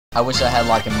I wish I had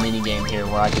like a mini game here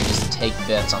where I could just take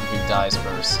bets on who dies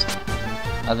first.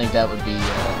 I think that would be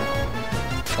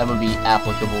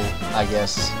applicable, I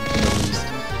guess, in the least.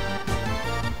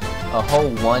 A whole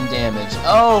 1 damage.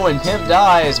 Oh, and Pimp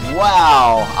dies.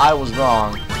 Wow, I was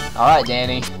wrong. All right,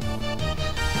 Danny,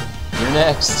 you're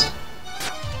next.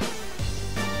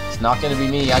 It's not gonna be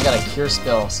me. I got a cure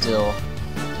spell still.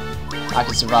 I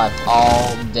can survive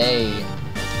all day.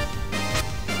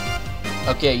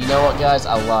 Okay, you know what, guys?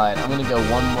 I lied. I'm gonna go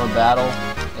one more battle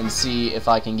and see if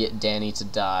I can get Danny to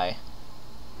die.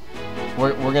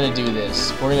 We're gonna do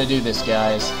this. We're gonna do this,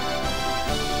 guys.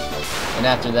 And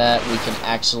after that, we can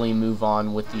actually move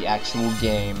on with the actual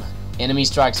game. Enemy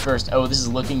strikes first. Oh, this is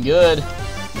looking good.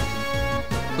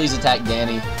 Please attack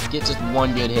Danny. Get just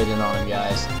 1 good hit in on him,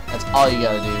 guys. That's all you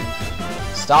gotta do.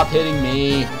 Stop hitting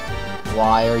me.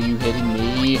 Why are you hitting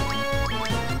me?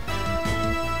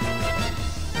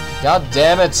 God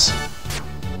damn it!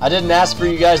 I didn't ask for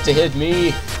you guys to hit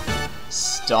me.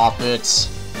 Stop it.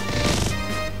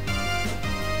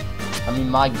 I mean,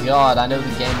 my god, I know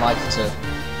the game likes to...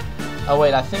 Oh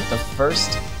wait, I think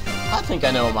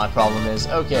I know what my problem is.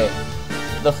 Okay,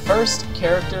 the first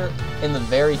character in the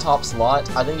very top slot,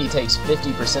 I think he takes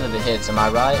 50% of the hits, am I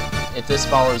right? If this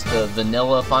follows the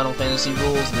vanilla Final Fantasy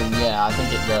rules, then yeah, I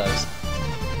think it does.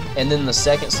 And then the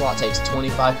second slot takes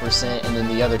 25%, and then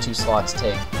the other 2 slots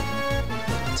take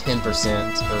 10%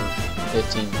 or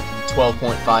 15,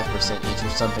 12.5% each or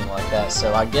something like that.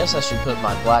 So I guess I should put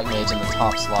my Black Mage in the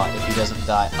top slot if he doesn't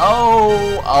die.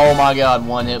 Oh my god,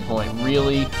 1 hit point.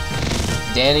 Really?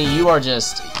 Danny, you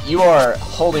are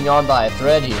holding on by a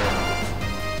thread here.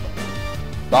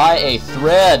 By a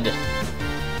thread.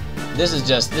 This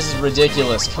is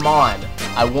ridiculous. Come on.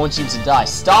 I want you to die.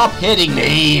 Stop hitting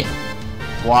me!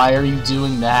 Why are you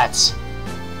doing that?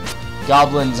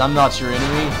 Goblins, I'm not your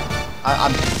enemy.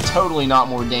 I'm totally not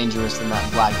more dangerous than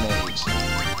that Black Mage.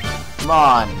 Come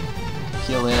on.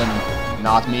 Kill him.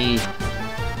 Not me.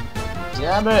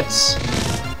 Damn it.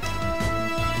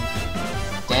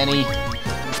 Danny.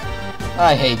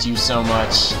 I hate you so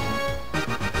much.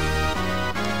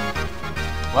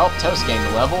 Well, Toast gained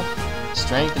a level.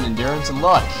 Strength and endurance and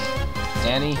luck.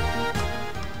 Danny.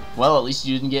 Well, at least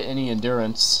you didn't get any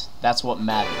endurance. That's what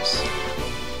matters.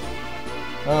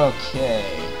 Okay.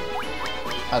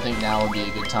 I think now would be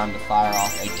a good time to fire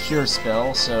off a cure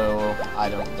spell so I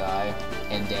don't die,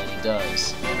 and Danny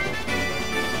does.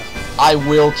 I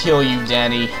will kill you,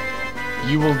 Danny.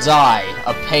 You will die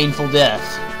a painful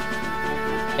death.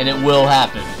 And it will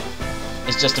happen.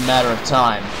 It's just a matter of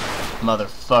time,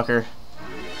 motherfucker.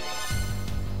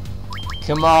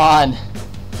 Come on.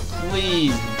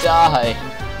 Please, die.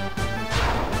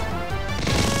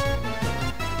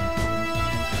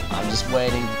 I'm just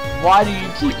waiting. Why do you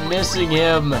keep missing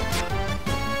him?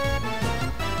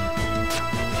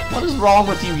 What is wrong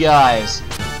with you guys?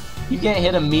 You can't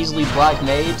hit a measly Black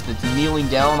Mage that's kneeling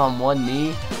down on 1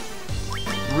 knee?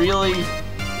 Really?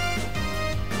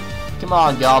 Come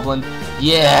on, Goblin.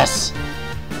 Yes!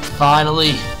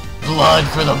 Finally! Blood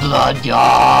for the Blood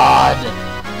God!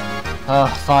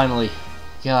 Oh, finally.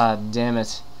 God damn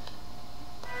it.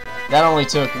 That only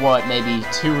took, what, maybe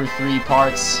 2 or 3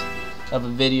 parts of a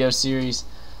video series?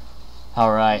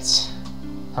 Alright,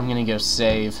 I'm gonna go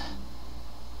save.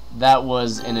 That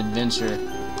was an adventure.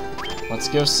 Let's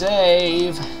go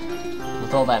save!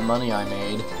 With all that money I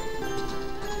made.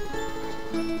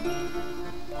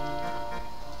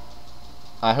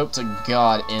 I hope to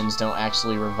God ends don't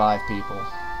actually revive people,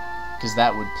 because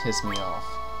that would piss me off.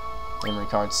 Memory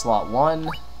card slot 1.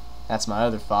 That's my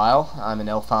other file. I'm in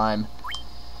Elfheim.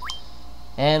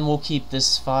 And we'll keep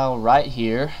this file right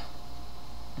here.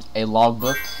 A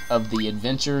logbook of the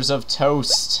adventures of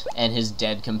Toast and his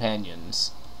dead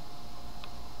companions.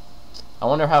 I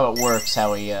wonder how it works,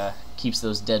 how he keeps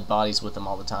those dead bodies with him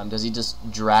all the time. Does he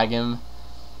just drag him?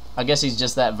 I guess he's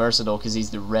just that versatile because he's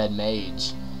the Red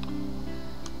Mage.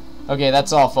 Okay,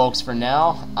 that's all, folks, for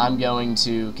now. I'm going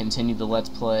to continue the Let's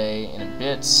Play in a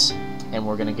bit, and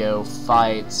we're going to go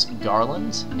fight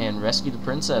Garland and rescue the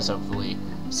princess, hopefully.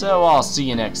 So I'll see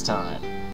you next time.